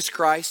Jesus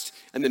Christ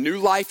and the new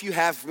life you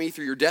have for me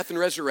through your death and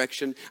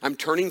resurrection. I'm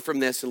turning from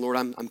this and Lord,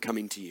 I'm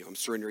coming to you. I'm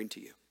surrendering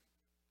to you.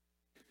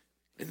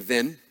 And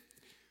then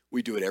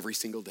we do it every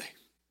single day.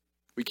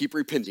 We keep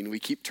repenting, we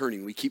keep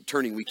turning, we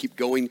keep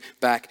going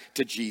back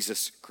to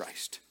Jesus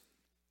Christ.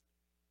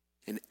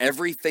 And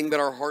everything that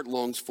our heart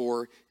longs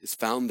for is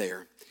found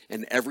there,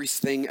 and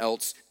everything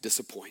else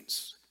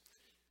disappoints.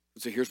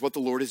 So here's what the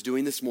Lord is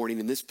doing this morning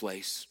in this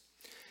place.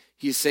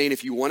 He is saying,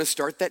 if you want to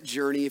start that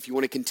journey, if you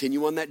want to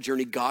continue on that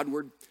journey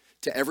Godward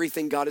to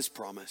everything God has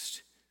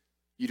promised,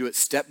 you do it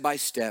step by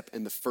step,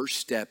 and the first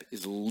step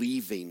is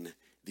leaving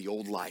the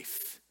old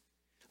life,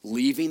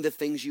 leaving the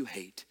things you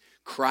hate,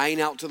 crying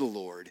out to the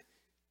Lord,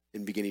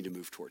 and beginning to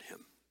move toward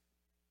Him.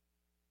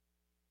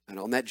 And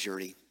on that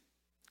journey,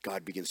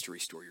 God begins to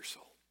restore your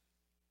soul.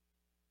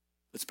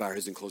 Let's bow our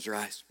heads and close our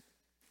eyes.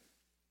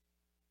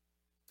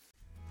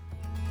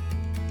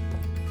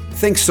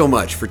 Thanks so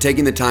much for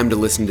taking the time to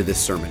listen to this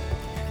sermon.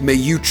 May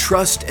you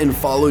trust and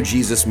follow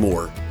Jesus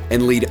more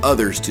and lead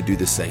others to do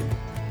the same.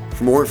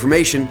 For more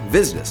information,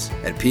 visit us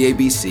at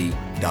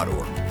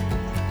pabc.org.